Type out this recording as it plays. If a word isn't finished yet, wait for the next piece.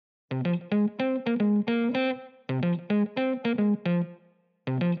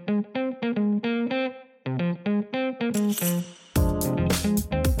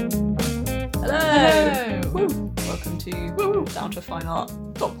welcome to Down to Fine Art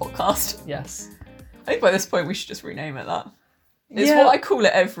podcast. Yes. I think by this point we should just rename it that. It's Yeah. what I call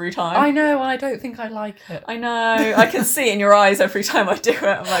it every time. I know, and I don't think I like it. I know. I can see it in your eyes every time I do it.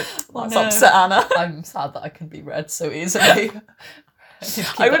 I'm like, that's no. upset Anna. I'm sad that I can be read so easily.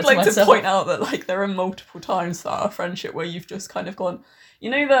 I would like to point out that like there are multiple times throughout our friendship where you've just kind of gone,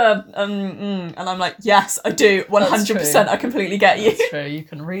 you know the and I'm like, yes, I do, 100%. I completely get you. That's true. You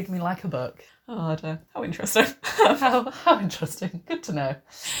can read me like a book. Oh, I don't. How interesting. How interesting. Good to know.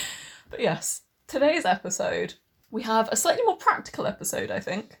 But yes, today's episode, we have a slightly more practical episode, I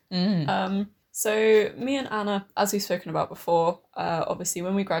think. So me and Anna, as we've spoken about before, obviously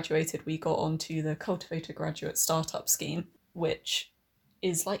when we graduated, we got onto the Cultivator Graduate Startup Scheme, which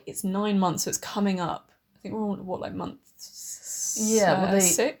is like, it's 9 months, so it's coming up. I think we're on, what, like month Yeah, well,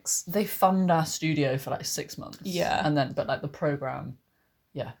 6? They fund our studio for like 6 months. Yeah. And then, but like the programme,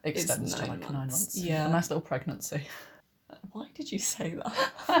 extends to 9 like 9 months. months. Yeah. A nice little pregnancy. Why did you say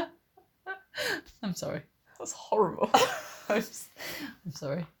that? I'm sorry. That's horrible. I'm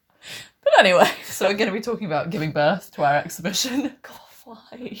sorry. But anyway. So we're going to be talking about giving birth to our exhibition. God,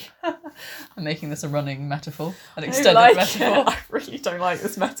 why? I'm making this a running metaphor, an I extended don't like metaphor. it. I really don't like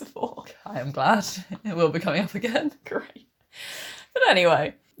this metaphor. I am glad it will be coming up again. Great. But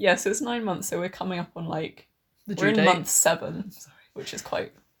anyway, yeah, so it's 9 months, so we're coming up on like, The we're due in date. month 7, which is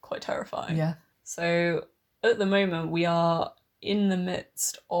quite terrifying. Yeah. So at the moment we are in the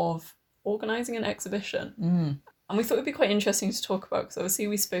midst of organising an exhibition. And we thought it'd be quite interesting to talk about, because obviously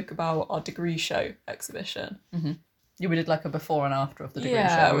we spoke about our degree show exhibition. Yeah, we did like a before and after of the degree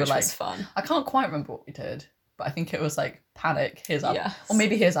Yeah, show. We were which like, was fun. I can't quite remember what we did, but I think it was like panic. Here's our, Yes. or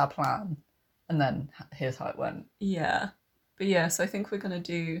maybe here's our plan, and then here's how it went. Yeah. But yeah, so I think we're going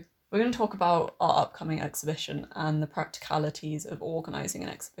to talk about our upcoming exhibition and the practicalities of organising an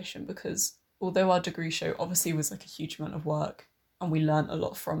exhibition, because although our degree show obviously was like a huge amount of work and we learnt a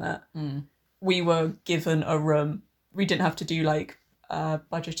lot from it, we were given a room. We didn't have to do like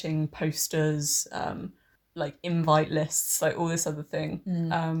budgeting, posters, like invite lists, like all this other thing.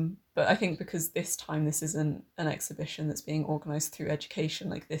 But I think because this time this isn't an exhibition that's being organised through education,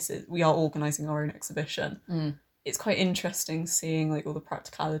 like we are organising our own exhibition. It's quite interesting seeing like all the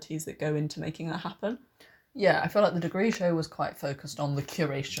practicalities that go into making that happen. Yeah, I feel like the degree show was quite focused on the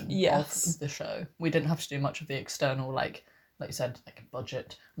curation Yes. of the show. We didn't have to do much of the external, like you said, like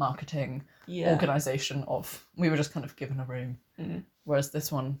budget, marketing, organisation of. We were just kind of given a room. Whereas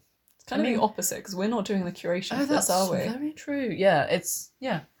this one, It's kind of the opposite, because we're not doing the curation for this, that's are we? very true.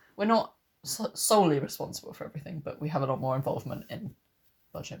 Yeah, we're not solely responsible for everything, but we have a lot more involvement in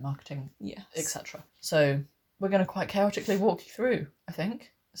budget, marketing, Yes. etc. So we're going to quite chaotically walk you through, I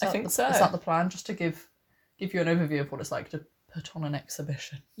think. I think so. Is that the plan? Just to give you an overview of what it's like to put on an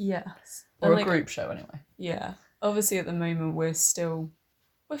exhibition. Yes. Or And, a group show, anyway. Yeah. Obviously, at the moment, we're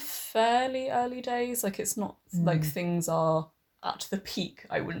fairly early days. Like, it's not like things are at the peak,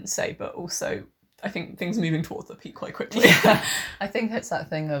 I wouldn't say, but also I think things are moving towards the peak quite quickly. Yeah. I think it's that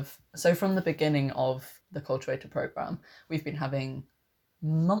thing of, so from the beginning of the Cultivator programme, we've been having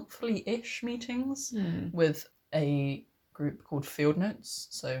monthly-ish meetings with a group called Field Notes.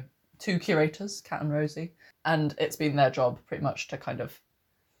 So 2 curators, Kat and Rosie, and it's been their job pretty much to kind of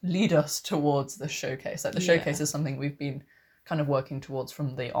lead us towards the showcase. Like the showcase is something we've been kind of working towards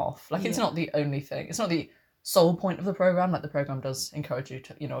from the off. Like it's not the only thing. It's not the sole point of the programme. Like the programme does encourage you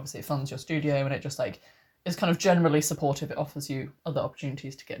to, obviously it funds your studio and it just like is kind of generally supportive. It offers you other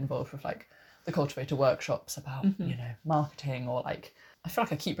opportunities to get involved with like the Cultivator workshops about, marketing, or like, I feel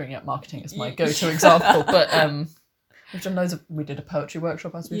like I keep bringing up marketing as my go-to example, but we've done we did a poetry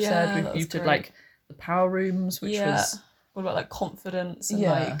workshop, as we've said. You did like the power rooms, which was... What about like confidence and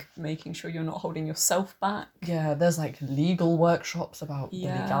like making sure you're not holding yourself back? Yeah, there's like legal workshops about the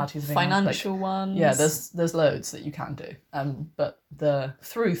legalities of financial ones. Yeah, there's loads that you can do. But the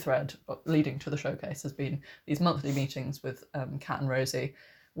through thread leading to the showcase has been these monthly meetings with Kat and Rosie,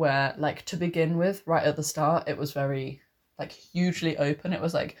 where like to begin with, right at the start, it was very like hugely open. It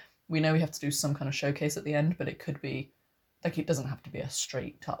was like, we know we have to do some kind of showcase at the end, but it could be like, it doesn't have to be a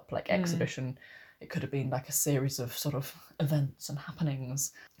straight up like exhibition. It could have been like a series of sort of events and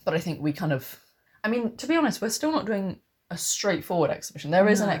happenings. But I think we kind of, I mean, to be honest, we're still not doing a straightforward exhibition. There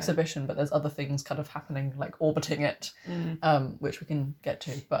is an exhibition, but there's other things kind of happening, like orbiting it, which we can get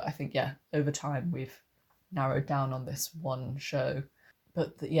to. But I think, over time we've narrowed down on this one show.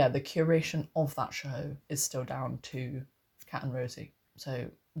 But the curation of that show is still down to Kat and Rosie. So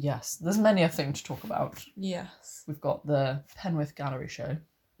yes, there's many a thing to talk about. Yes. We've got the Penwith Gallery show,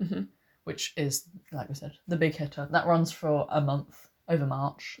 which is, like we said, the big hitter. That runs for a month over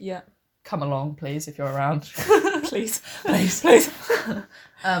March. Yeah. come along, please, if you're around. Please. Please.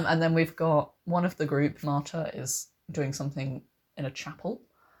 And then we've got one of the group, Marta, is doing something in a chapel,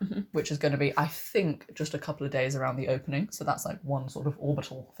 which is going to be, I think, just a couple of days around the opening. So that's like one sort of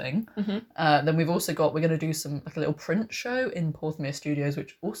orbital thing. Then we've also got, we're going to do some, like a little print show in Porthmere Studios,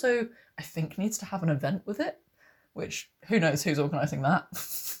 which also I think needs to have an event with it, which who knows who's organising that.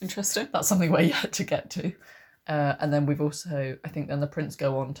 Interesting. That's something we're yet to get to. And then we've also, I think then the prints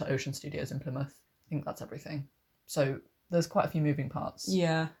go on to Ocean Studios in Plymouth. I think that's everything. So there's quite a few moving parts.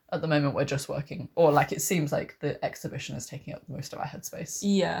 Yeah. At the moment we're just working, or like it seems like the exhibition is taking up most of our headspace.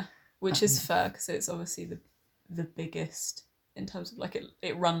 Yeah, which is fair because it's obviously the biggest in terms of like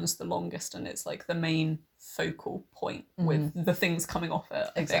it runs the longest and it's like the main focal point with the things coming off it.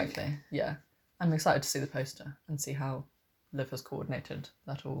 I think. Yeah. I'm excited to see the poster and see how Liv has coordinated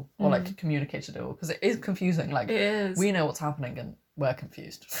that all, or like communicated it all, because it is confusing. Like, it is. We know what's happening and we're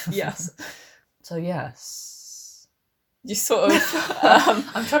confused. Yes. So yes, you sort of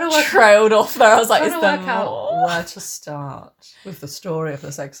I'm trying to trailed off there. I was like, trying to work out where to start with the story of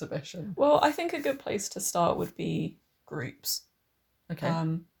this exhibition. Well, I think a good place to start would be groups.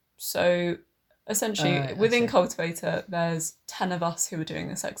 Okay. So essentially, within Cultivator, there's 10 of us who are doing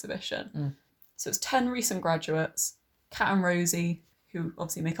this exhibition. So it's 10 recent graduates, Kat and Rosie, who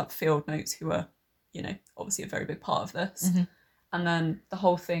obviously make up Field Notes, who are, you know, obviously a very big part of this. And then the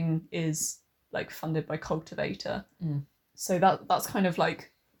whole thing is like funded by Cultivator. So that's kind of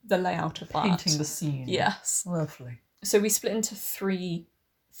like the layout of that. Painting the scene. Yes. Lovely. So we split into three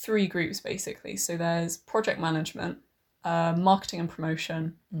groups basically. So there's project management, marketing and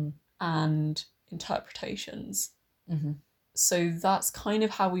promotion, and interpretations. So that's kind of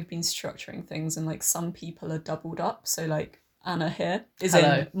how we've been structuring things, and like some people are doubled up. So like Anna here is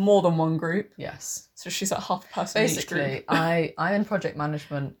in more than one group. Yes. So she's like half a person in each group. Basically, I'm in project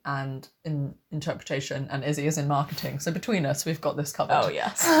management and in interpretation, and Izzy is in marketing. So between us, we've got this covered. Oh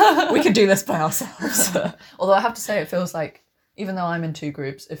yes. We could do this by ourselves. Although I have to say, it feels like, even though I'm in two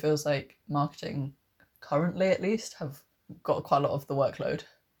groups, it feels like marketing, currently at least, have got quite a lot of the workload.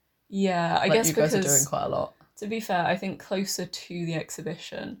 Yeah, I like guess you guys because are doing quite a lot. To be fair, I think closer to the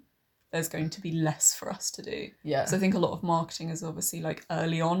exhibition, there's going to be less for us to do. Yeah. So I think a lot of marketing is obviously like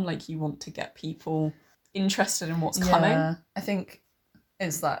early on, like you want to get people interested in what's coming. I think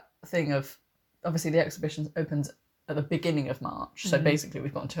it's that thing of, obviously the exhibition opens at the beginning of March. So basically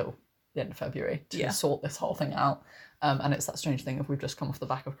we've got until the end of February to sort this whole thing out. And it's that strange thing of we've just come off the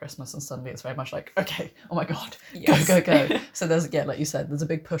back of Christmas and suddenly it's very much like, okay, oh my God, go. So there's, like you said, there's a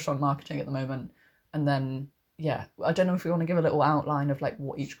big push on marketing at the moment. And then, I don't know if we want to give a little outline of like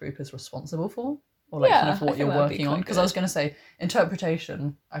what each group is responsible for, or like kind of what you're working on. Because I was going to say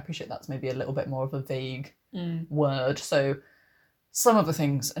interpretation, I appreciate that's maybe a little bit more of a vague word. So some of the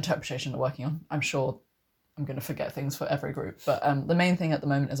things interpretation are working on, I'm sure I'm going to forget things for every group. But the main thing at the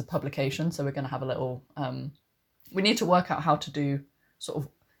moment is a publication. So we're going to have a little, we need to work out how to do sort of,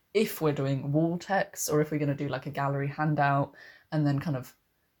 if we're doing wall text or if we're going to do like a gallery handout, and then kind of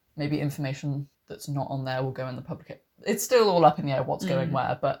maybe information that's not on there will go in the publication. It's still all up in the air what's going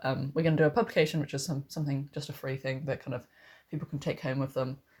where, but we're going to do a publication, which is something, just a free thing that kind of people can take home with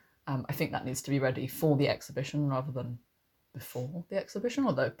them. I think that needs to be ready for the exhibition rather than before the exhibition,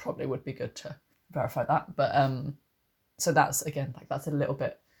 although it probably would be good to verify that. But so that's, again, like that's a little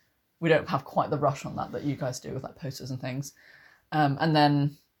bit, we don't have quite the rush on that you guys do with like posters and things. And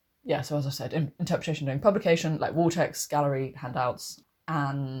then, so as I said, interpretation, doing publication, like wall text, gallery, handouts,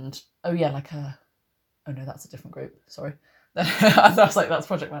 and oh no, that's a different group, sorry. I was like, that's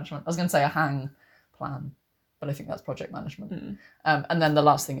project management. I was going to say a hang plan, but I think that's project management. And then the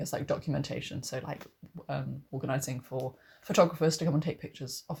last thing is like documentation, so like organising for photographers to come and take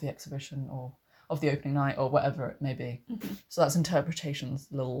pictures of the exhibition or of the opening night or whatever it may be. So that's interpretation's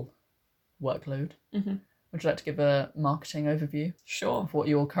little workload. Would you like to give a marketing overview? Sure. Of what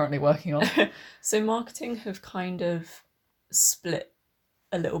you're currently working on? So marketing have kind of split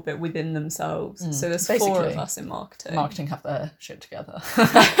a little bit within themselves. So there's basically 4 of us in marketing. Marketing have their shit together.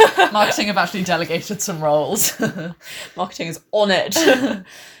 Marketing have actually delegated some roles. Marketing is on it.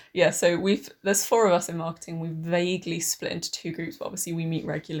 So there's 4 of us in marketing. We vaguely split into 2 groups, but obviously we meet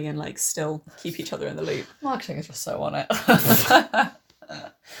regularly and like still keep each other in the loop. Marketing is just so on it.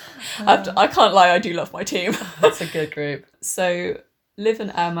 I can't lie, I do love my team. It's a good group. So Liv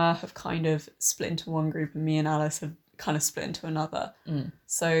and Emma have kind of split into one group, and me and Alice have kind of split into another.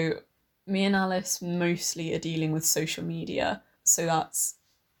 So me and Alice mostly are dealing with social media. So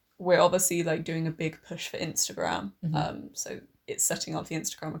we're obviously like doing a big push for Instagram. So it's setting up the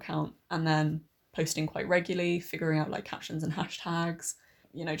Instagram account and then posting quite regularly, figuring out like captions and hashtags.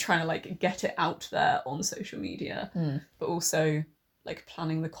 you know, trying to like get it out there on social media, but also like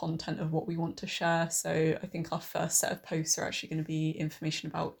planning the content of what we want to share. So I think our first set of posts are actually going to be information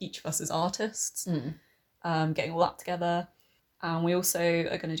about each of us as artists, getting all that together. And we also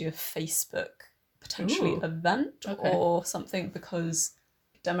are going to do a Facebook potentially event or something, because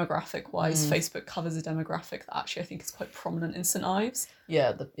demographic wise, Facebook covers a demographic that actually I think is quite prominent in St Ives.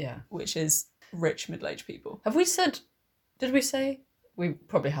 Yeah, which is rich middle-aged people. Did we say? We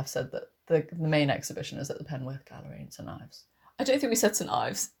probably have said that the main exhibition is at the Penworth Gallery in St Ives. I don't think we said St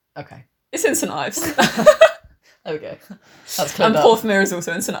Ives. Okay. It's in St Ives. There we go. That's clear. And Porthmere is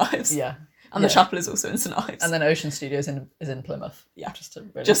also in St Ives. Yeah. And the chapel is also in St Ives. And then Ocean Studios is in Plymouth. Yeah. Just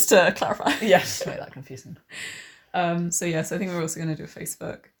to clarify. Yes, to make that confusing. So I think we're also going to do a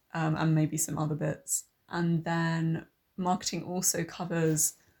Facebook, and maybe some other bits. And then marketing also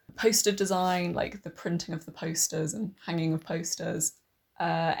covers poster design, like the printing of the posters and hanging of posters,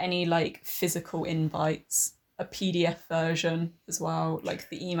 any like physical invites, a PDF version as well, like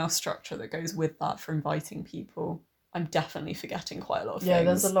the email structure that goes with that for inviting people. I'm definitely forgetting quite a lot of things. Yeah,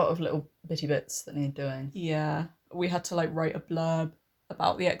 there's a lot of little bitty bits that need doing. Yeah, we had to like write a blurb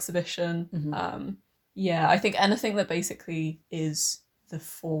about the exhibition. I think anything that basically is the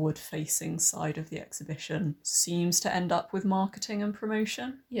forward-facing side of the exhibition seems to end up with marketing and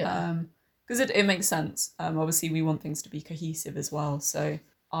promotion. Yeah. Because it makes sense. Obviously, we want things to be cohesive as well. So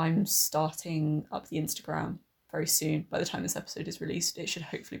I'm starting up the Instagram very soon. By the time this episode is released, it should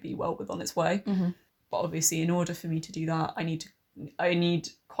hopefully be well on its way. But obviously, in order for me to do that, I need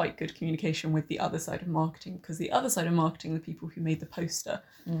quite good communication with the other side of marketing, because the other side of marketing are the people who made the poster.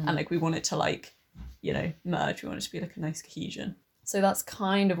 And like we want it to like, you know, merge. We want it to be like a nice cohesion. So that's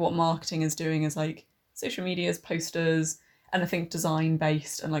kind of what marketing is doing, is like social media's posters, and I think design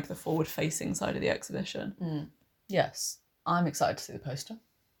based and like the forward facing side of the exhibition. Yes. I'm excited to see the poster.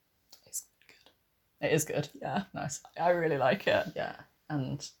 It's good. It is good. Yeah. Nice. I really like it. Yeah.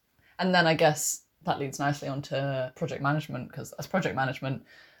 And then I guess that leads nicely onto project management, because as project management,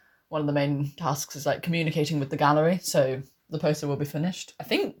 one of the main tasks is like communicating with the gallery. So the poster will be finished. I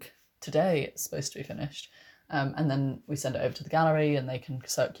think today it's supposed to be finished. And then we send it over to the gallery and they can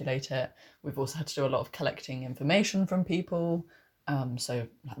circulate it. We've also had to do a lot of collecting information from people. So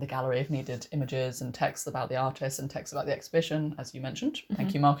like the gallery have needed images and text about the artist and text about the exhibition, as you mentioned.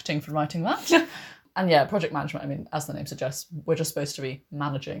 Thank you, marketing, for writing that. And yeah, project management, I mean, as the name suggests, we're just supposed to be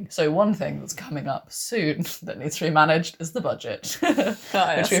managing. So one thing that's coming up soon that needs to be managed is the budget,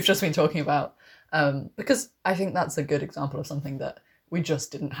 which we've just been talking about. Because I think that's a good example of something that we just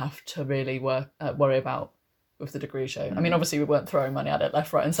didn't have to really worry about with the degree show. I mean, obviously we weren't throwing money at it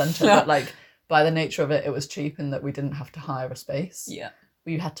left, right and centre, but like by the nature of it, it was cheap in that we didn't have to hire a space. Yeah.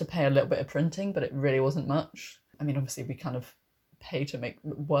 We had to pay a little bit of printing, but it really wasn't much. I mean, obviously we kind of pay to make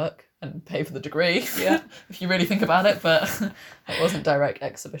work and pay for the degree, if you really think about it, but it wasn't direct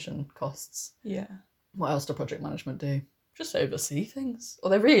exhibition costs. Yeah. What else do project management do? Just oversee things.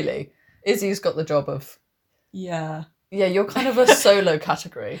 Or they really... Izzy's got the job of... Yeah, you're kind of a solo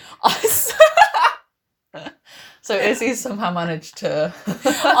category. So Izzy somehow managed to...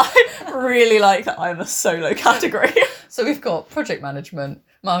 I really like that I'm a solo category. So we've got project management,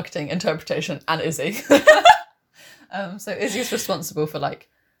 marketing, interpretation, and Izzy. So Izzy's responsible for like...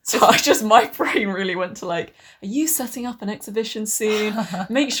 So my brain really went to like, are you setting up an exhibition soon?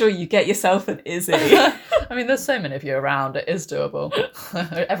 Make sure you get yourself an Izzy. I mean, there's so many of you around, it is doable.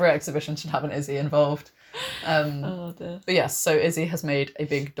 Every exhibition should have an Izzy involved. Oh dear. But yes, so Izzy has made a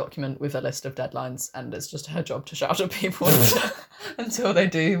big document with a list of deadlines, and it's just her job to shout at people until they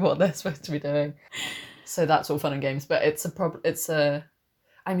do what they're supposed to be doing. So that's all fun and games, but it's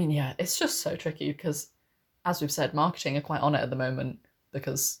just so tricky because, as we've said, marketing are quite on it at the moment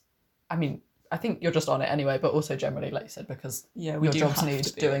because, I mean, I think you're just on it anyway, but also generally, like you said, because your jobs need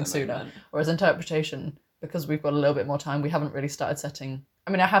doing sooner. Whereas interpretation, because we've got a little bit more time, we haven't really started setting...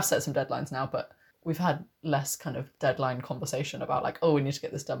 I mean, I have set some deadlines now, but we've had less kind of deadline conversation about like, oh, we need to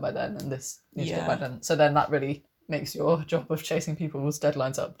get this done by then and this needs to get by then. So then that really makes your job of chasing people's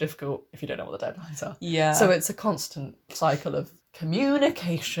deadlines up difficult if you don't know what the deadlines are. Yeah. So it's a constant cycle of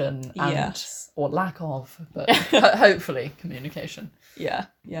communication and or lack of, but hopefully communication. Yeah,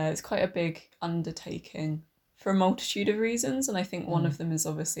 it's quite a big undertaking for a multitude of reasons, and I think one of them is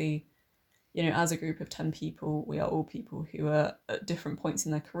obviously, you know, as a group of 10 people, we are all people who are at different points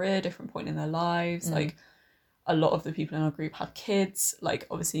in their career, different point in their lives. Like a lot of the people in our group had kids, like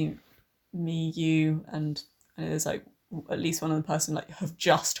obviously me, you, and there's like at least one other person like have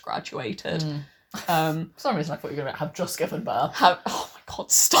just graduated. For some reason I thought you were going to have just given birth. Oh my god,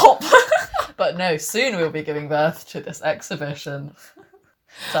 stop. But no, soon we'll be giving birth to this exhibition.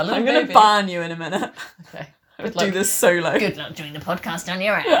 So I'm going to ban you in a minute. Okay. I'll do this solo. Good luck doing the podcast on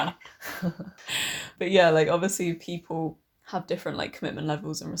your own. But yeah, like obviously people have different like commitment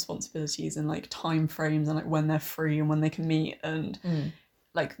levels and responsibilities and like time frames and like when they're free and when they can meet, and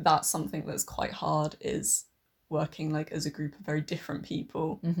like that's something that's quite hard, is working like as a group of very different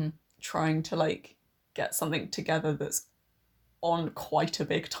people, trying to like get something together that's on quite a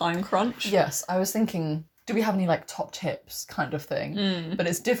big time crunch. Yes, I was thinking, do we have any like top tips kind of thing? But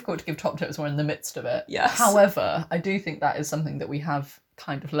it's difficult to give top tips when we're in the midst of it. Yes. However, I do think that is something that we have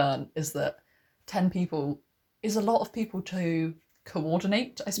kind of learned, is that 10 people is a lot of people to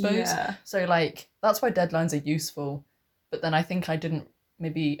coordinate, I suppose. Yeah. So like that's why deadlines are useful. But then I think I didn't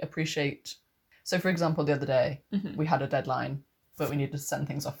maybe appreciate. So for example, the other day we had a deadline, but we needed to send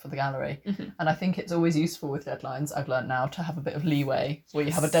things off for the gallery. And I think it's always useful with deadlines, I've learned now, to have a bit of leeway where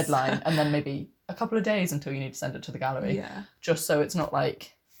you have a deadline and then maybe a couple of days until you need to send it to the gallery. Yeah. Just so it's not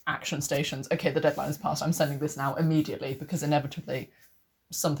like action stations. Okay, the deadline is passed, I'm sending this now immediately, because inevitably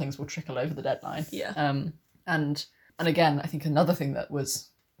some things will trickle over the deadline. Yeah. And again, I think another thing that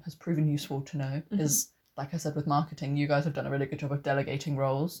has proven useful to know is, like I said, with marketing, you guys have done a really good job of delegating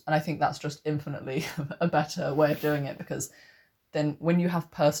roles. And I think that's just infinitely a better way of doing it, because then when you have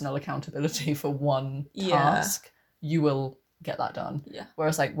personal accountability for one task, you will get that done. Yeah.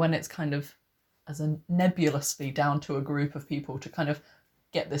 Whereas like when it's kind of as a nebulously down to a group of people to kind of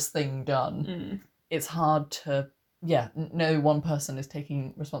get this thing done, it's hard to, no one person is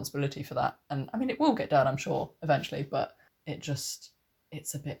taking responsibility for that. And I mean, it will get done, I'm sure, eventually, but it's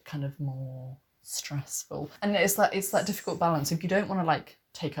a bit kind of more stressful. And it's that difficult balance. If you don't want to like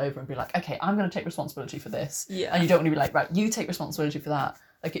take over and be like, okay, I'm going to take responsibility for this. Yeah. And you don't want to be like, right, you take responsibility for that.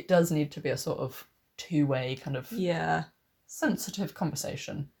 Like it does need to be a sort of two-way kind of sensitive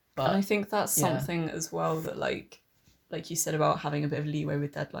conversation. But and I think that's something as well that like you said about having a bit of leeway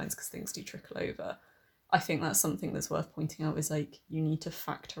with deadlines because things do trickle over. I think that's something that's worth pointing out, is like you need to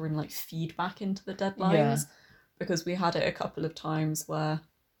factor in like feedback into the deadlines, because we had it a couple of times where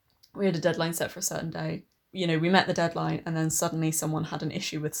we had a deadline set for a certain day. You know, we met the deadline and then suddenly someone had an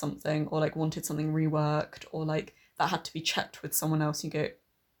issue with something, or like wanted something reworked, or like that had to be checked with someone else. You go,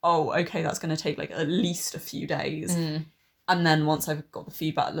 oh, okay, that's going to take like at least a few days. And then once I've got the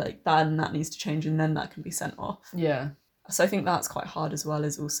feedback, like then that needs to change and then that can be sent off. Yeah. So I think that's quite hard as well,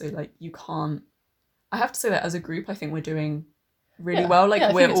 is also like you can't, I have to say that as a group, I think we're doing really well.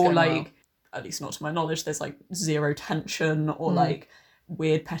 Like we're all like, well. At least not to my knowledge, there's like zero tension or like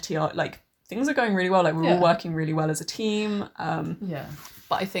weird petty art. Like things are going really well. Like we're all working really well as a team. But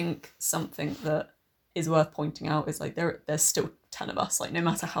I think something that is worth pointing out is like there's still 10 of us. Like no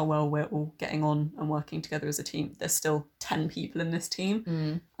matter how well we're all getting on and working together as a team, there's still 10 people in this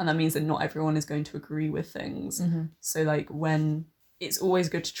team. And that means that not everyone is going to agree with things. So like when it's always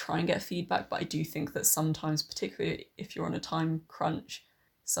good to try and get feedback, but I do think that sometimes, particularly if you're on a time crunch,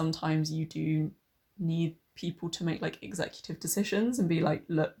 sometimes you do need people to make like executive decisions and be like,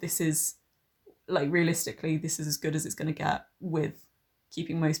 look, this is like realistically, this is as good as it's going to get with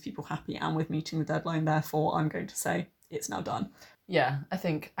keeping most people happy and with meeting the deadline. Therefore, I'm going to say it's now done. Yeah, I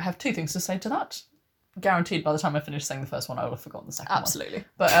think I have two things to say to that. Guaranteed by the time I finish saying the first one, I will have forgotten the second one. Absolutely.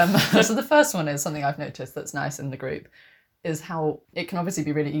 But so the first one is something I've noticed that's nice in the group, is how it can obviously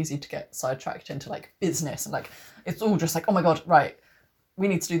be really easy to get sidetracked into like business and like it's all just like, oh my god, right, we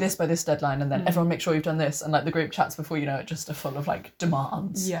need to do this by this deadline, and then everyone make sure you've done this, and like the group chats before you know it just are full of like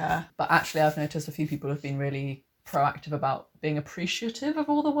demands. Yeah. But actually I've noticed a few people have been really proactive about being appreciative of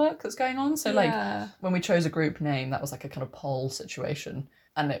all the work that's going on. So like when we chose a group name, that was like a kind of poll situation,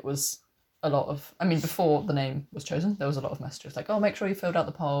 and it was a lot of, I mean, before the name was chosen, there was a lot of messages like, oh, make sure you filled out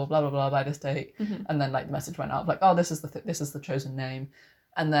the poll, blah, blah, blah, by this date. And then like the message went out like, oh, this is the chosen name.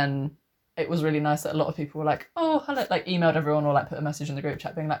 And then it was really nice that a lot of people were like, oh, hello, like emailed everyone or like put a message in the group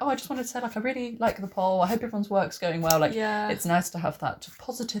chat being like, oh, I just wanted to say like, I really like the poll. I hope everyone's work's going well. Like, it's nice to have that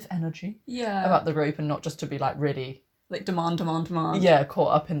positive energy about the group and not just to be like really like demand. Yeah,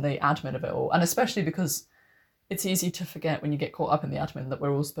 caught up in the admin of it all. And especially because it's easy to forget when you get caught up in the admin that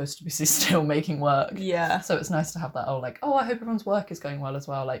we're all supposed to be still making work. Yeah. So it's nice to have that, like, oh, I hope everyone's work is going well as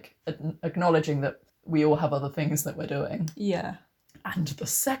well. Like, acknowledging that we all have other things that we're doing. Yeah. And the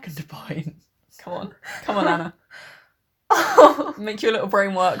second point. Come on, Anna. Make your little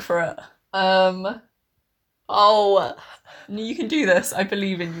brain work for it. You can do this. I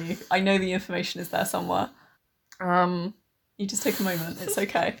believe in you. I know the information is there somewhere. You just take a moment. It's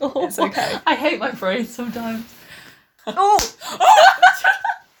okay. It's okay. I hate my brain sometimes. Sorry.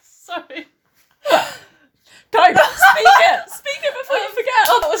 Don't speak it. Speak it before you forget.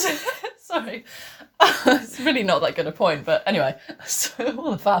 Oh, that was it. Sorry. It's really not that good a point, but anyway. So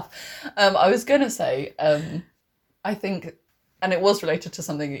What the faff. I was going to say, I think, and it was related to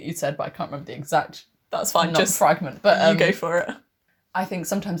something that you said, but I can't remember the exact That's fine. not Just fragment. But you go for it. I think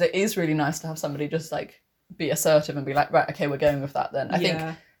sometimes it is really nice to have somebody just like be assertive and be like, right, okay, we're going with that then. I think,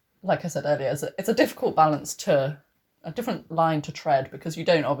 like I said earlier, it's a difficult balance a different line to tread, because you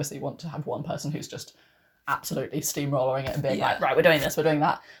don't obviously want to have one person who's just absolutely steamrolling it and being like, right, we're doing this, we're doing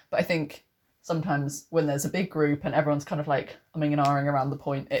that. But I think sometimes when there's a big group and everyone's kind of like umming and ahhing around the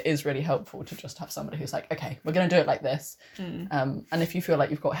point, it is really helpful to just have somebody who's like, okay, we're going to do it like this. And if you feel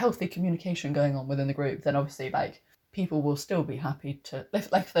like you've got healthy communication going on within the group, then obviously like people will still be happy to,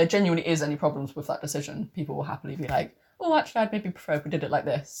 if there genuinely is any problems with that decision, people will happily be like, oh, actually, I'd maybe prefer if we did it like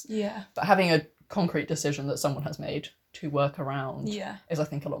this. Yeah. But having a concrete decision that someone has made to work around is, I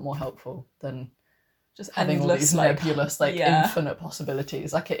think, a lot more helpful than just having all these nebulous, infinite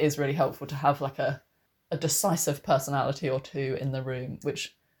possibilities. Like, it is really helpful to have like a decisive personality or two in the room,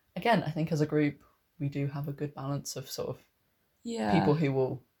 which, again, I think as a group, we do have a good balance of sort of people who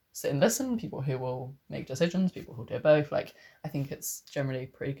will sit and listen, people who will make decisions, people who do both. Like, I think it's generally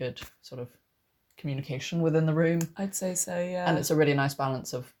pretty good sort of communication within the room. I'd say so, yeah. And it's a really nice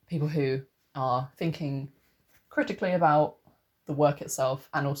balance of people who are thinking critically about the work itself,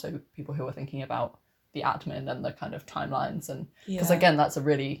 and also people who are thinking about the admin and the kind of timelines. And because again, it's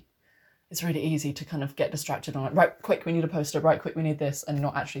really easy to kind of get distracted on like, right, quick, we need a poster, right, quick, we need this, and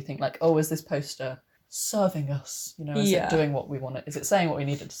not actually think like, oh, is this poster serving us? You know, is it doing what we want it? Is it saying what we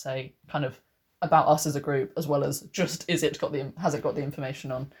needed to say, kind of about us as a group, as well as just has it got the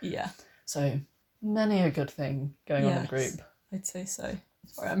information on? Yeah. So many a good thing going on in the group. I'd say so.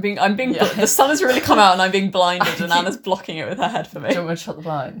 Sorry, I'm being. The sun has really come out, and I'm being blinded, and Anna's blocking it with her head for me. Do you want me to shut the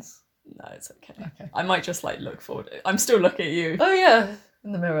blinds? No, it's okay. I might just like look forward. I'm still looking at you. Oh yeah,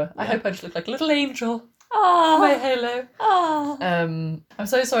 in the mirror. Yeah. I hope I just look like a little angel. Ah, my halo. Ah. I'm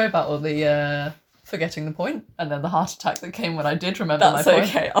so sorry about all the forgetting the point, and then the heart attack that came when I did remember my point. That's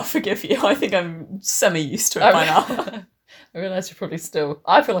okay. I'll forgive you. I think I'm semi-used to it by now. I realise you're probably still.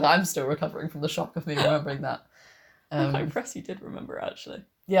 I feel like I'm still recovering from the shock of me remembering that. I'm quite impressed you did remember it, actually.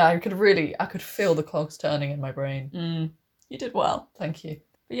 Yeah, I could feel the cogs turning in my brain. You did well. Thank you.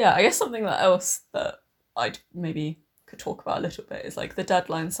 But yeah, I guess something else that I'd maybe could talk about a little bit is like the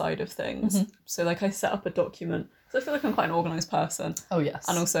deadline side of things. Mm-hmm. So like I set up a document. So I feel like I'm quite an organised person. Oh, yes.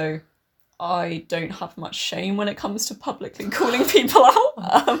 And also I don't have much shame when it comes to publicly calling people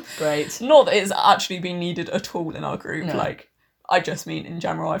out. Great. Not that it's actually been needed at all in our group. No. Like, I just mean in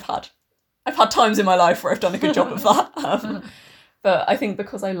general, I've had times in my life where I've done a good job of that. But I think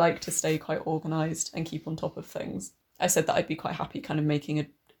because I like to stay quite organised and keep on top of things, I said that I'd be quite happy kind of making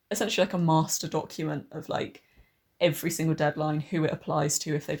essentially like a master document of like every single deadline, who it applies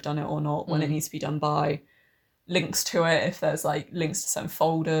to, if they've done it or not, when it needs to be done by, links to it, if there's like links to certain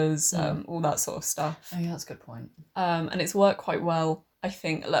folders, all that sort of stuff. Oh yeah, that's a good point. And it's worked quite well, I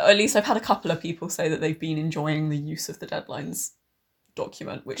think. Like, at least I've had a couple of people say that they've been enjoying the use of the deadlines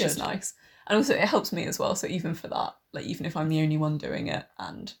document, which is nice. And also it helps me as well. So even for that, like even if I'm the only one doing it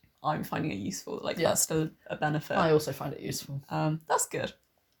and I'm finding it useful, like that's still a benefit. I also find it useful. That's good.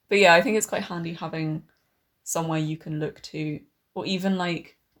 But yeah, I think it's quite handy having somewhere you can look to, or even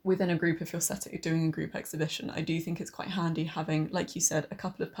like within a group, if you're doing a group exhibition, I do think it's quite handy having, like you said, a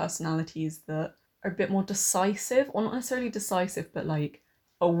couple of personalities that are a bit more decisive, or not necessarily decisive, but like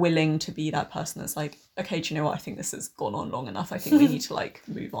are willing to be that person that's like, okay, do you know what? I think this has gone on long enough. I think we need to like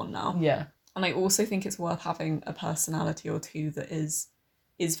move on now. Yeah. And I also think it's worth having a personality or two that is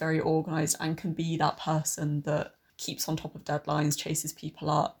very organised and can be that person that keeps on top of deadlines, chases people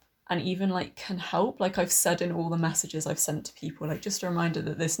up, and even like can help. Like I've said in all the messages I've sent to people, like just a reminder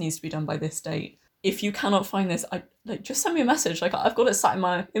that this needs to be done by this date. If you cannot find this, just send me a message. Like I've got it sat in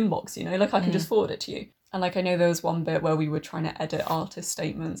my inbox, you know, like I can just forward it to you. And like I know there was one bit where we were trying to edit artist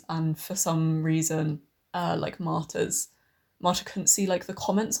statements, and for some reason, like Marta couldn't see like the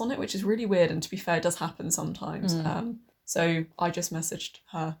comments on it, which is really weird. And to be fair, it does happen sometimes. So I just messaged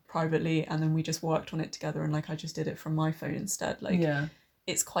her privately, and then we just worked on it together. And like I just did it from my phone instead. Like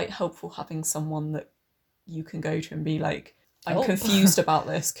it's quite helpful having someone that you can go to and be like, I'm confused about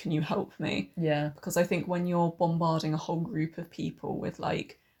this. Can you help me? Yeah. Because I think when you're bombarding a whole group of people with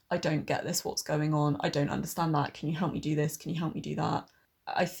like, I don't get this, what's going on? I don't understand that. Can you help me do this? Can you help me do that?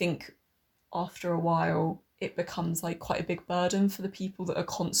 I think after a while, it becomes like quite a big burden for the people that are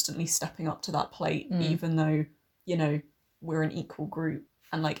constantly stepping up to that plate, even though, you know, we're an equal group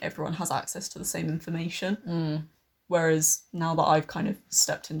and like everyone has access to the same information. Whereas now that I've kind of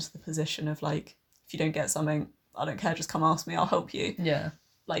stepped into the position of like, if you don't get something, I don't care, just come ask me, I'll help you. Yeah.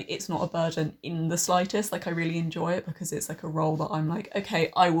 like it's not a burden in the slightest. Like I really enjoy it because it's like a role that I'm like,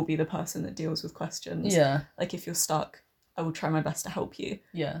 okay, I will be the person that deals with questions. Yeah. Like if you're stuck, I will try my best to help you.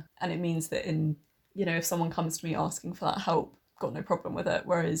 Yeah. And it means that in, you know, if someone comes to me asking for that help, got no problem with it.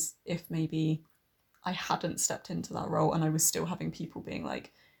 Whereas if maybe I hadn't stepped into that role and I was still having people being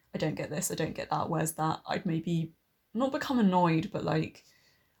like, I don't get this, I don't get that, where's that? I'd maybe not become annoyed, but like,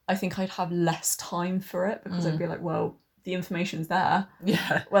 I think I'd have less time for it because I'd be like, well, the information's there.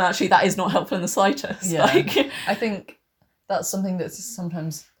 Yeah. Well, actually, that is not helpful in the slightest. Yeah. Like, I think that's something that's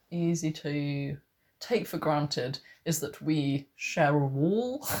sometimes easy to take for granted is that we share a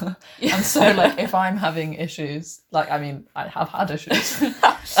wall. And so like if I'm having issues, like I mean I have had issues,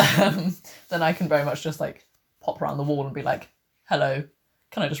 then I can very much just like pop around the wall and be like, hello,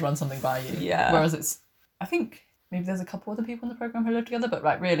 can I just run something by you? Yeah. Whereas I think maybe there's a couple other people in the programme who live together, but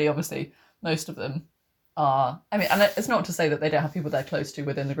like really obviously most of them are, I mean, and it's not to say that they don't have people they're close to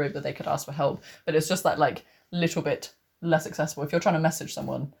within the group that they could ask for help, but it's just that like little bit less accessible. If you're trying to message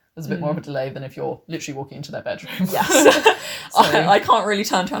someone, there's a bit more of a delay than if you're literally walking into their bedroom. yes. So- I can't really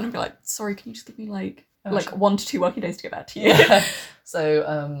turn around and be like, sorry, can you just give me like 1 to 2 working days to get back to you? Yeah.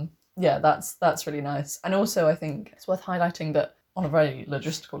 So yeah, that's really nice. And also I think it's worth highlighting that on a very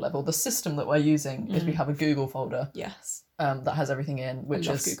logistical level, the system that we're using is we have a Google folder Yes. that has everything in, which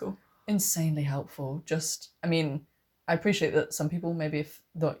I love is Google. insanely helpful. Just, I mean, I appreciate that some people, maybe if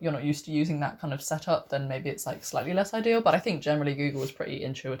you're not used to using that kind of setup, then maybe it's like slightly less ideal, but I think generally Google is pretty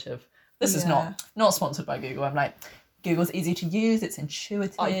intuitive. This is not sponsored by Google. I'm like, Google's easy to use, it's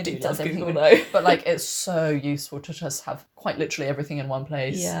intuitive, I do it does love everything. Google though. But like it's so useful to just have quite literally everything in one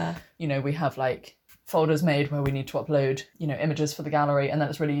place. Yeah. You know, we have like folders made where we need to upload, you know, images for the gallery, and then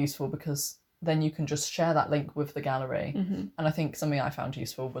it's really useful because then you can just share that link with the gallery. Mm-hmm. And I think something I found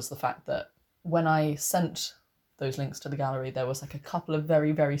useful was the fact that when I sent those links to the gallery, there was like a couple of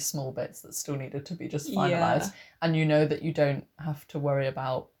very, very small bits that still needed to be just finalised. Yeah. And you know that you don't have to worry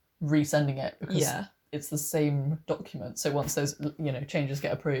about resending it because Yeah. it's the same document. So once those, you know, changes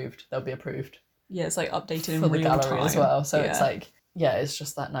get approved, they'll be approved Yeah, it's like updated in for the real gallery time as well. So yeah. it's like, yeah, it's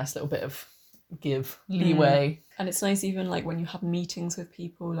just that nice little bit of leeway. And it's nice even like when you have meetings with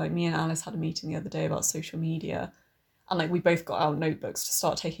people, like me and Alice had a meeting the other day about social media, and like we both got out notebooks to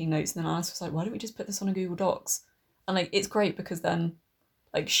start taking notes, and then Alice was like, why don't we just put this on a Google Docs? And like it's great because then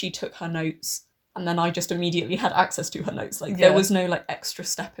like she took her notes and then I just immediately had access to her notes. Like there was no like extra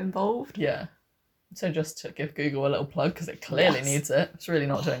step involved. Yeah. So just to give Google a little plug, because it clearly Yes. needs it. It's really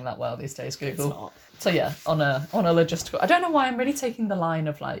not doing that well these days, Google. It's not. So yeah, on a logistical, I don't know why I'm really taking the line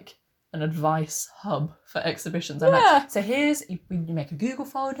of like an advice hub for exhibitions. I'm Yeah. like, so here's, you make a Google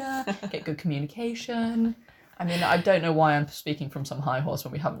folder, get good communication. I mean, I don't know why I'm speaking from some high horse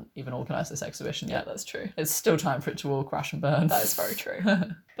when we haven't even organised this exhibition Yeah, yet. that's true. It's still time for it to all crash and burn. That is very true.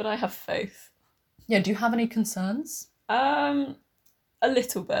 But I have faith. Yeah, do you have any concerns? A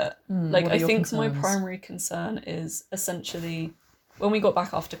little bit. Like what are I your think my concerns? primary concern is essentially when we got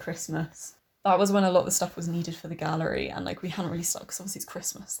back after Christmas, that was when a lot of the stuff was needed for the gallery, and like we hadn't really started because obviously it's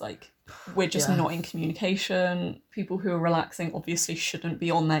Christmas. Like we're just Yeah. not in communication. People who are relaxing obviously shouldn't be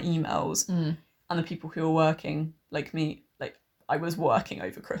on their emails, and the people who are working, like me, like I was working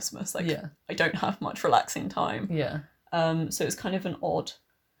over Christmas. Like Yeah. I don't have much relaxing time. Yeah. So it's kind of an odd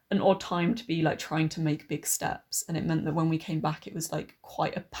time to be like trying to make big steps, and it meant that when we came back it was like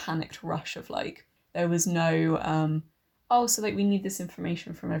quite a panicked rush of like there was no oh, so like we need this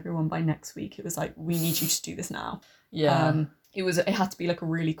information from everyone by next week. It was like, we need you to do this now. Yeah. It had to be like a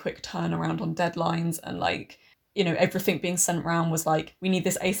really quick turnaround on deadlines, and like, you know, everything being sent around was like, we need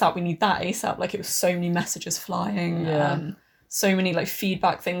this ASAP, we need that ASAP. Like it was so many messages flying, so many like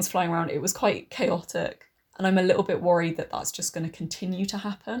feedback things flying around. It was quite chaotic, and I'm a little bit worried that that's just going to continue to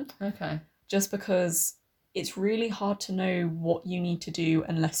happen. Okay. Just because it's really hard to know what you need to do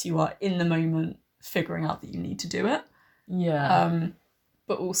unless you are in the moment figuring out that you need to do it. Yeah.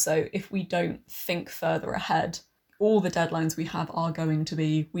 But also, if we don't think further ahead, all the deadlines we have are going to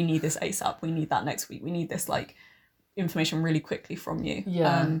be, we need this ASAP, we need that next week, we need this like information really quickly from you.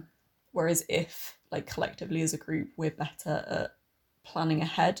 Yeah. Whereas if like collectively as a group we're better at planning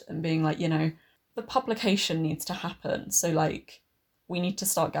ahead and being like, you know, the publication needs to happen, so like we need to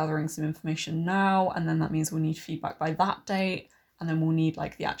start gathering some information now, and then that means we'll need feedback by that date, and then we'll need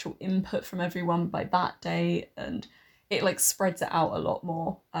like the actual input from everyone by that date, and it like spreads it out a lot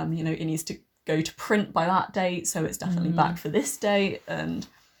more. You know, it needs to go to print by that date, so it's definitely back for this date. And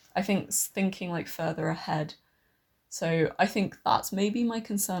I think thinking like further ahead. So I think that's maybe my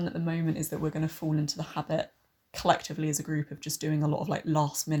concern at the moment, is that we're going to fall into the habit collectively as a group of just doing a lot of like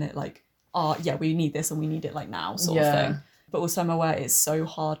last minute, like, yeah, we need this and we need it like now sort of thing. But also I'm aware it's so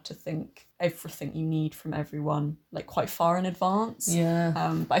hard to think everything you need from everyone like quite far in advance. Yeah.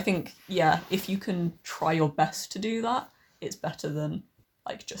 But I think, if you can try your best to do that, it's better than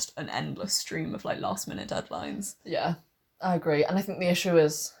like just an endless stream of like last minute deadlines. Yeah, I agree. And I think the issue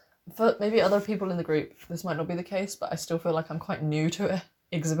is, for maybe other people in the group, this might not be the case, but I still feel like I'm quite new to it,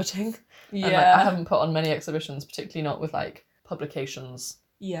 exhibiting. Yeah. And, like, I haven't put on many exhibitions, particularly not with like publications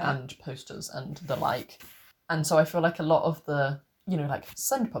and posters and the like. And so I feel like a lot of the, like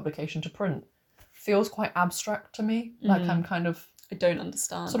send publication to print feels quite abstract to me. Like I'm kind of... I don't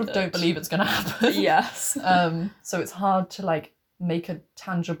understand. Sort of don't believe it's going to happen. Yes. So it's hard to like make a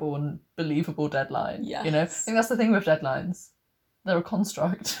tangible and believable deadline. Yes. I think that's the thing with deadlines. They're a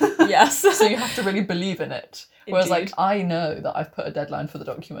construct. Yes. So you have to really believe in it. Whereas Indeed. like I know that I've put a deadline for the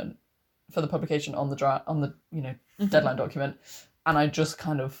document, for the publication on the deadline document, and I just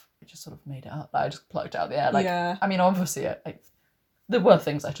sort of made it up. Like, I just plucked it out of the air. Like I mean, obviously there were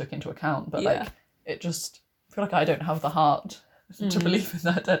things I took into account, but like it just, I feel like I don't have the heart to believe in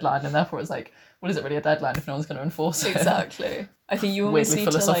that deadline, and therefore it's like, well, is it really a deadline if no one's going to enforce it? Exactly. I think you always Weirdly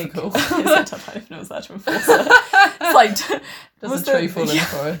need to like philosophical. set a deadline if no one's there to enforce it. It's like, Does the tree fall in the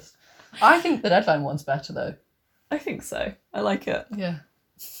forest? I think the deadline one's better though. I think so. I like it. Yeah.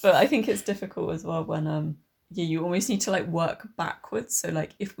 But I think it's difficult as well when you almost need to like work backwards. So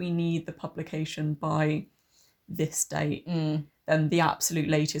like if we need the publication by this date, then the absolute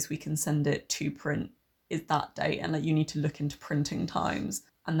latest we can send it to print is that date, and like you need to look into printing times,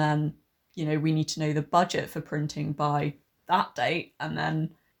 and then we need to know the budget for printing by that date, and then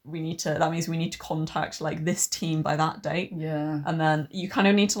that means we need to contact like this team by that date. Yeah. And then you kind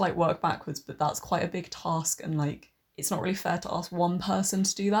of need to like work backwards, but that's quite a big task, and like it's not really fair to ask one person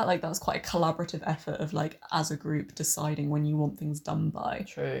to do that. Like that's quite a collaborative effort of like as a group deciding when you want things done by.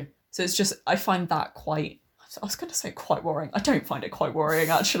 True. So it's just, I find that quite, I was going to say quite worrying. I don't find it quite worrying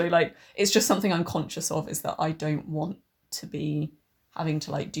actually. Like it's just something I'm conscious of, is that I don't want to be having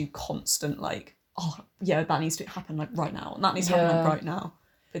to like do constant like, oh yeah, that needs to happen like right now, and that needs to happen like right now.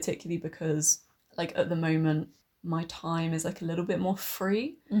 Particularly because like at the moment my time is like a little bit more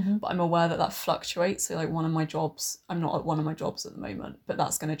free, but I'm aware that fluctuates. So like I'm not at one of my jobs at the moment, but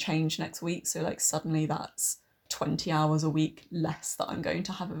that's going to change next week. So like suddenly that's 20 hours a week less that I'm going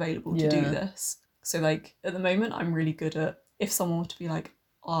to have available to do this. So like at the moment I'm really good at, if someone were to be like,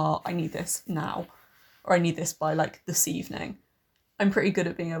 oh, I need this now, or I need this by like this evening, I'm pretty good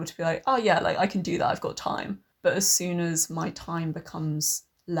at being able to be like, oh yeah, like I can do that, I've got time. But as soon as my time becomes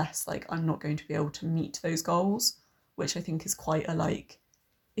less, like I'm not going to be able to meet those goals, which I think is quite a like,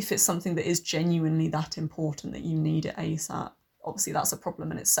 if it's something that is genuinely that important that you need it ASAP, obviously that's a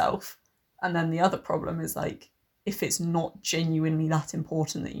problem in itself. And then the other problem is like, if it's not genuinely that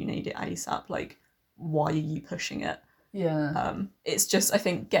important that you need it ASAP, like why are you pushing it? Yeah. It's just, I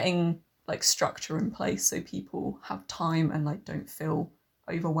think getting like structure in place so people have time and like don't feel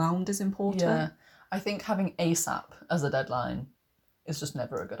overwhelmed is important. Yeah. I think having ASAP as a deadline is just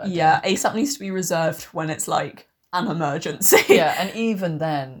never a good idea. Yeah, ASAP needs to be reserved when it's like an emergency. Yeah, and even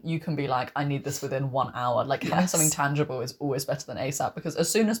then you can be like, I need this within 1 hour. Like having something tangible is always better than ASAP, because as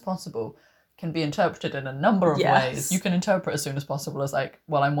soon as possible can be interpreted in a number of ways. You can interpret as soon as possible as like,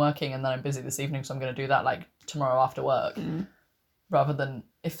 well, I'm working and then I'm busy this evening, so I'm going to do that like tomorrow after work. Rather than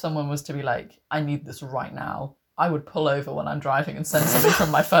if someone was to be like, I need this right now, I would pull over when I'm driving and send something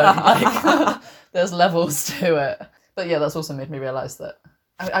from my phone. Like, there's levels to it. But yeah, that's also made me realise that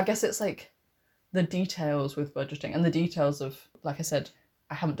I guess it's like the details with budgeting and the details of, like I said,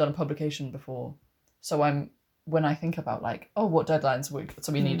 I haven't done a publication before. So when I think about like, oh, what deadlines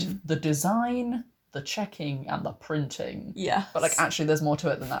we need the design, the checking and the printing. Yeah. But like actually there's more to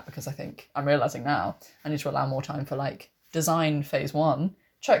it than that, because I think I'm realising now I need to allow more time for like design phase 1,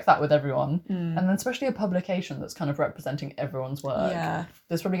 check that with everyone, and then especially a publication that's kind of representing everyone's work. Yeah.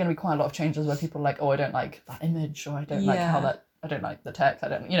 There's probably going to be quite a lot of changes where people are like, oh, I don't like that image, or I don't like how that, I don't like the text, I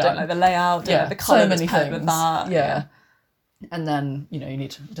don't like the layout, don't like the colour that's paired with that. Yeah. And then, you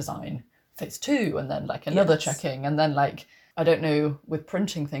need to design phase 2, and then like another checking, and then like, I don't know with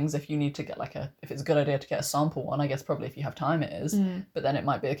printing things if you need to get like if it's a good idea to get a sample one. I guess probably if you have time it is, but then it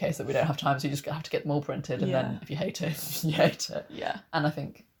might be the case that we don't have time, so you just have to get them all printed, and then if you hate it, you hate it. Yeah. And I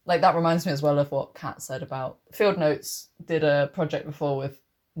think like that reminds me as well of what Kat said about Field Notes did a project before with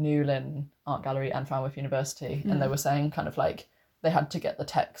Newlyn Art Gallery and Falmouth University, and they were saying kind of like they had to get the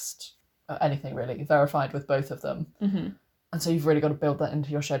text, anything really, verified with both of them. And so you've really got to build that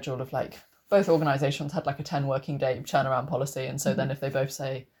into your schedule of like, both organisations had like a 10 working day turnaround policy, and so then if they both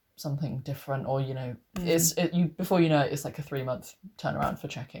say something different, or before you know it, it's like a 3-month turnaround for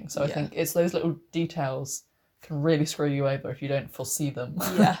checking. So I think it's those little details can really screw you over if you don't foresee them.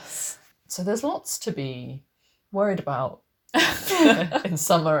 Yes. So there's lots to be worried about, in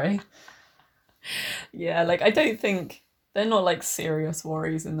summary. Yeah, like, I don't think they're not like serious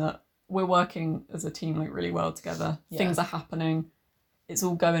worries in that we're working as a team like really well together. Yeah. Things are happening. It's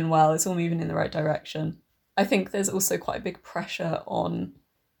all going well. It's all moving in the right direction. I think there's also quite a big pressure on,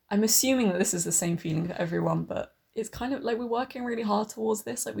 I'm assuming that this is the same feeling for everyone, but it's kind of like we're working really hard towards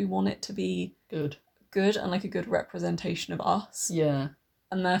this. Like, we want it to be Good and like a good representation of us. Yeah.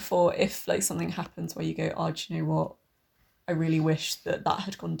 And therefore, if like something happens where you go, oh, do you know what? I really wish that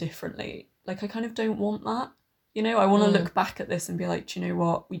had gone differently. Like, I kind of don't want that. You know, I want to look back at this and be like, do you know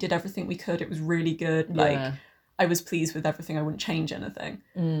what? We did everything we could. It was really good. Like, I was pleased with everything. I wouldn't change anything.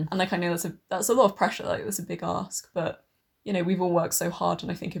 And like, I know that's a lot of pressure. Like, that's a big ask. But, you know, we've all worked so hard, and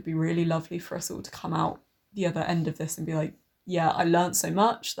I think it'd be really lovely for us all to come out the other end of this and be like, yeah, I learned so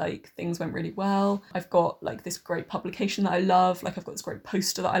much. Like, things went really well. I've got like this great publication that I love. Like, I've got this great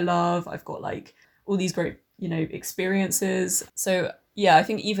poster that I love. I've got like all these great, you know, experiences. So yeah, I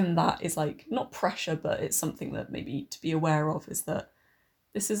think even that is like not pressure, but it's something that maybe to be aware of, is that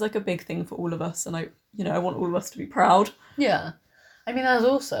this is like a big thing for all of us, and I want all of us to be proud. Yeah. I mean, there's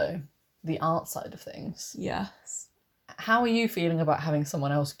also the art side of things. Yes. How are you feeling about having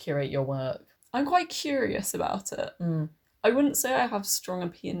someone else curate your work? I'm quite curious about it. I wouldn't say I have strong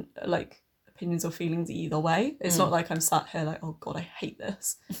opinions or feelings either way. It's not like I'm sat here like, oh God, I hate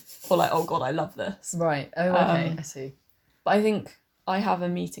this, or like, oh God, I love this. Right. Oh, okay. I see. But I think I have a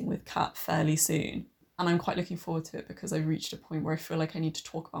meeting with Kat fairly soon, and I'm quite looking forward to it because I've reached a point where I feel like I need to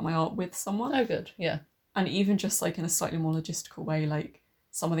talk about my art with someone. Oh, good. Yeah. And even just like in a slightly more logistical way, like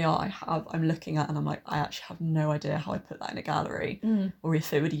some of the art I'm looking at and I'm like, I actually have no idea how I put that in a gallery or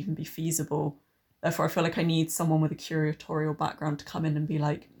if it would even be feasible. Therefore, I feel like I need someone with a curatorial background to come in and be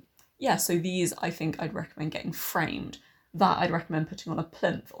like, yeah, so these I think I'd recommend getting framed. That I'd recommend putting on a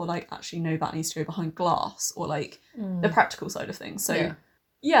plinth, or like, actually, no, that needs to go behind glass, or like the practical side of things. So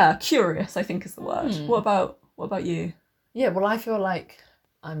yeah, curious, I think, is the word. What about you? Yeah, well, I feel like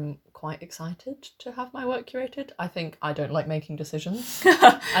I'm quite excited to have my work curated. I think I don't like making decisions.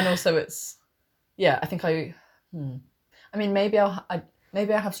 And also I think I mean, maybe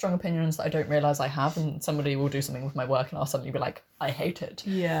I have strong opinions that I don't realise I have, and somebody will do something with my work and I'll suddenly be like, I hate it.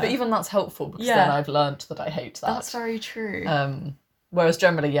 Yeah. But even that's helpful, because then I've learnt that I hate that. That's very true. Whereas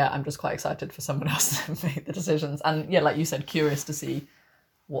generally, I'm just quite excited for someone else to make the decisions. And yeah, like you said, curious to see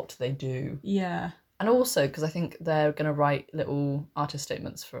what they do. Yeah. And also, because I think they're going to write little artist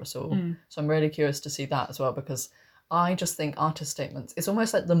statements for us all. So I'm really curious to see that as well, because I just think artist statements, it's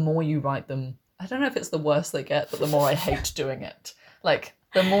almost like the more you write them, I don't know if it's the worse they get, but the more I hate doing it. Like,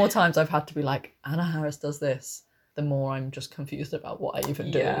 the more times I've had to be like, Anna Harris does this, the more I'm just confused about what I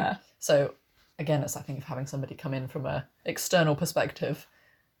even do. Yeah. So again, it's, I think, of having somebody come in from a external perspective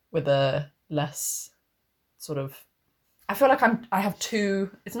with a less sort of, I feel like I have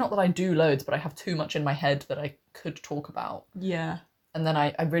too, it's not that I do loads, but I have too much in my head that I could talk about. Yeah. And then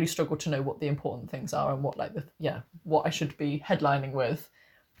I really struggle to know what the important things are and what what I should be headlining with.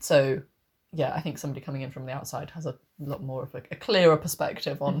 So yeah, I think somebody coming in from the outside has a lot more of a clearer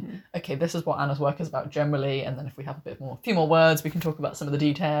perspective on, okay, this is what Anna's work is about generally, and then if we have a few more words, we can talk about some of the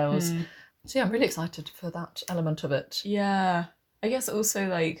details. So yeah, I'm really excited for that element of it. Yeah. I guess also,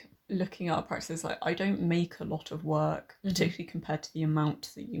 like, looking at our practices, like, I don't make a lot of work, particularly compared to the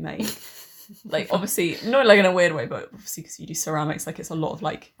amount that you make. Like, obviously, not like in a weird way, but obviously because you do ceramics, like, it's a lot of,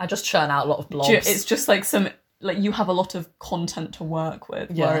 like... I just churn out a lot of blobs. It's just, like, like, you have a lot of content to work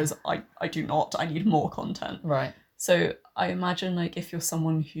with, whereas I do not. I need more content. Right. So I imagine, like, if you're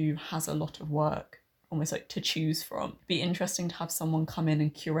someone who has a lot of work, almost like to choose from, it'd be interesting to have someone come in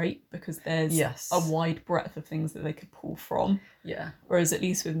and curate, because there's a wide breadth of things that they could pull from. Yeah. Whereas at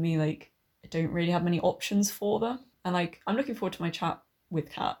least with me, like, I don't really have many options for them. And, like, I'm looking forward to my chat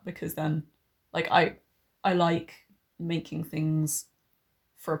with Kat, because then, like, I like making things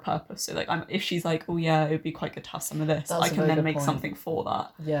for a purpose. So, like, if she's like, oh yeah, it would be quite good to have some of this, I can then make something for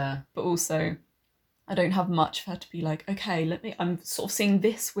that. Yeah. But also, I don't have much for her to be like, okay, I'm sort of seeing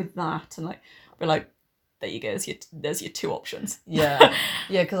this with that, and like, we're like, there you go, there's your two options. Yeah.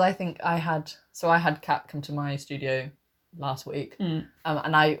 Yeah, because I think I had Kat come to my studio last week, and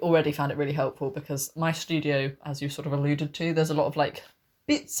I already found it really helpful, because my studio, as you sort of alluded to, there's a lot of like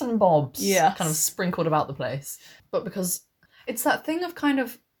bits and bobs kind of sprinkled about the place. But because it's that thing of kind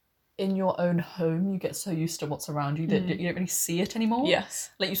of, in your own home, you get so used to what's around you that you don't really see it anymore. Yes.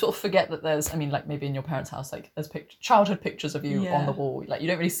 Like, you sort of forget that there's, I mean, like, maybe in your parents' house, like, there's childhood pictures of you on the wall. Like, you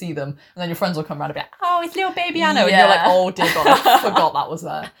don't really see them. And then your friends will come around and be like, oh, it's little baby Anna. And you're like, oh, dear God, I forgot that was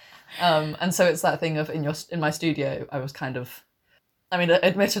there. And so it's that thing of in my studio, I was kind of, I mean,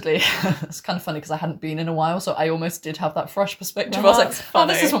 admittedly, it's kind of funny because I hadn't been in a while, so I almost did have that fresh perspective. I was like, oh,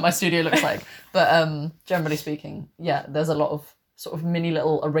 this is what my studio looks like. But generally speaking, yeah, there's a lot of sort of mini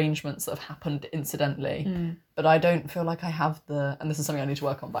little arrangements that have happened incidentally. But I don't feel like I have and this is something I need to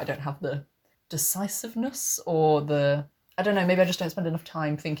work on, but I don't have the decisiveness or I don't know, maybe I just don't spend enough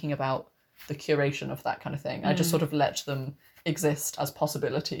time thinking about the curation of that kind of thing. I just sort of let them exist as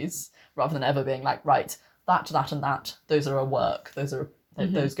possibilities rather than ever being like, right, that and that, those are a work, those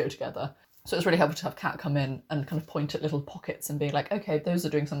go together. So it's really helpful to have Kat come in and kind of point at little pockets and be like, okay, those are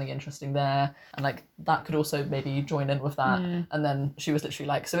doing something interesting there, and like that could also maybe join in with that. And then she was literally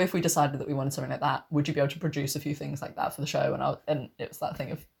like, so if we decided that we wanted something like that, would you be able to produce a few things like that for the show? And it was that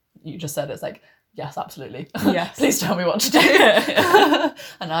thing of, you just said, it's like, yes, absolutely. Yes. Please tell me what to do.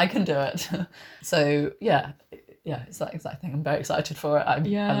 And I can do it. So yeah, it's that exact thing. I'm very excited for it. I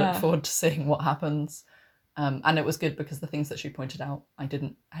look forward to seeing what happens. And it was good because the things that she pointed out, I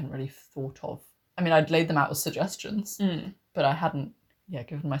hadn't really thought of. I mean, I'd laid them out as suggestions, but I hadn't,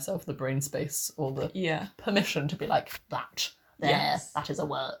 given myself the brain space or the permission to be like, that is a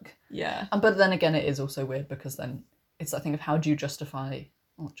work. Yeah. But then again, it is also weird because then it's that thing of how do you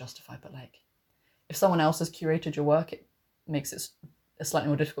not justify, but like, if someone else has curated your work, it makes it slightly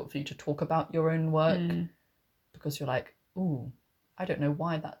more difficult for you to talk about your own work because you're like, ooh, I don't know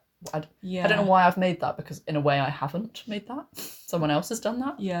why that. I don't know why I've made that, because in a way I haven't made that. Someone else has done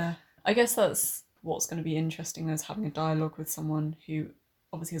that. Yeah. I guess that's what's going to be interesting, is having a dialogue with someone who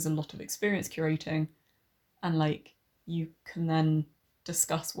obviously has a lot of experience curating, and like you can then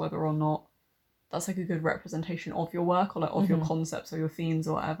discuss whether or not that's like a good representation of your work or like of your concepts or your themes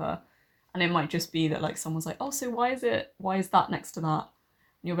or whatever. And it might just be that like someone's like, oh, so why is that next to that?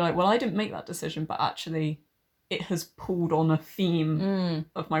 And you'll be like, well, I didn't make that decision, but actually it has pulled on a theme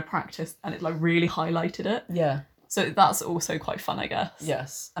of my practice and it like really highlighted it. Yeah. So that's also quite fun, I guess.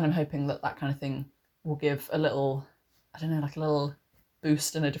 Yes. And I'm hoping that kind of thing will give a little, I don't know, like a little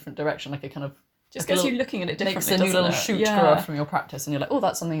boost in a different direction, like a kind of just like gets you looking at it differently. Makes a new little shoot grow from your practice, and you're like, oh,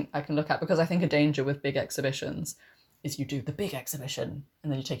 that's something I can look at. Because I think a danger with big exhibitions is you do the big exhibition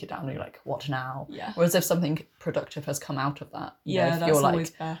and then you take it down and you're like, what now? Yeah. Whereas if something productive has come out of that, that's you're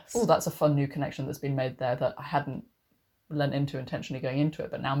always like, best. oh, that's a fun new connection that's been made there that I hadn't lent into intentionally going into it,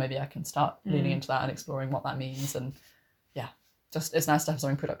 but now maybe I can start leaning into that and exploring what that means. And just it's nice to have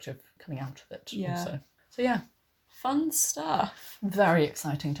something productive coming out of it. Yeah. Also. So yeah. Fun stuff. Very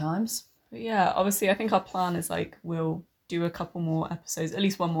exciting times. But yeah, obviously I think our plan is like we'll do a couple more episodes, at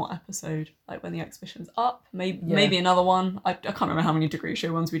least one more episode, like when the exhibition's up. Maybe another one. I can't remember how many degree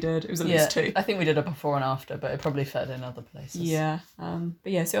show ones we did. It was at least 2. I think we did a before and after, but it probably fed in other places. Yeah.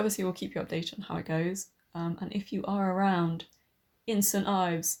 But yeah, so obviously we'll keep you updated on how it goes. And if you are around in St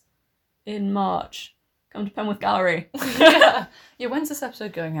Ives in March, come to Penworth Gallery. Yeah, when's this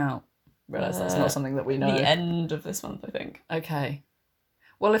episode going out? Realise that's not something that we know. The end of this month, I think. Okay.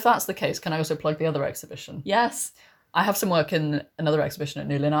 Well, if that's the case, can I also plug the other exhibition? Yes. I have some work in another exhibition at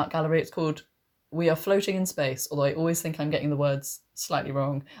New Lynn Art Gallery. It's called We Are Floating in Space, although I always think I'm getting the words slightly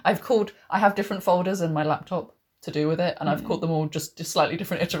wrong. I have different folders in my laptop to do with it, and I've called them all just slightly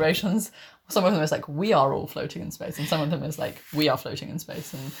different iterations. Some of them is like, we are all floating in space, and some of them is like, we are floating in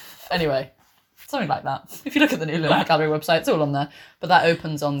space. And anyway, something like that. If you look at the New Lynn Art Gallery website, it's all on there. But that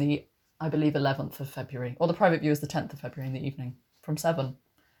opens on the, I believe, 11th of February, or the private view is the 10th of February in the evening from 7.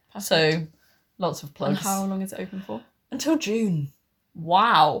 Perfect. So lots of plugs. And how long is it open for? Until June.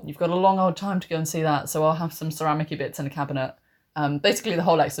 Wow. You've got a long old time to go and see that. So I'll have some ceramic-y bits in a cabinet. Basically, the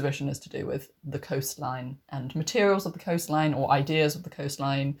whole exhibition is to do with the coastline and materials of the coastline, or ideas of the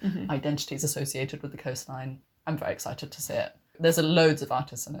coastline, identities associated with the coastline. I'm very excited to see it. There's loads of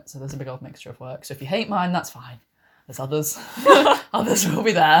artists in it, so there's a big old mixture of work. So if you hate mine, that's fine. There's others. Others will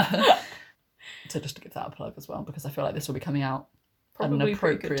be there. So just to give that a plug as well, because I feel like this will be coming out probably at an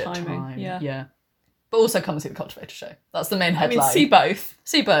appropriate good timing. time. Yeah. But also come and see the Cultivator show. That's the main headline. I mean, see both.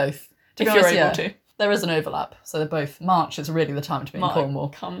 See both. If you're able to. There is an overlap. So they're both. March is really the time to be in Cornwall.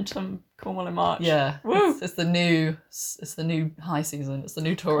 Come to Cornwall in March. Yeah. Woo! It's the new high season. It's the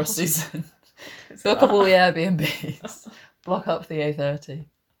new tourist season. Book up all the Airbnbs. Block up the A30.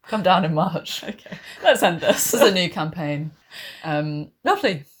 Come down in March. Okay. Let's end this. This is a new campaign.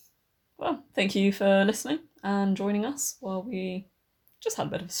 Lovely. Well, thank you for listening and joining us while we just had a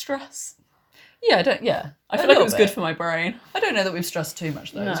bit of stress. Yeah, I feel like it was good for my brain. I don't know that we've stressed too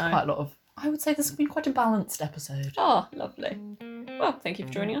much though. No. There's quite a lot of. I would say this has been quite a balanced episode. Oh, lovely. Well, thank you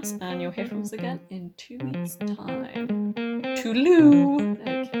for joining us, and you'll hear from us again in 2 weeks' time. Toodaloo.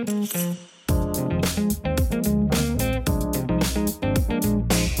 Okay.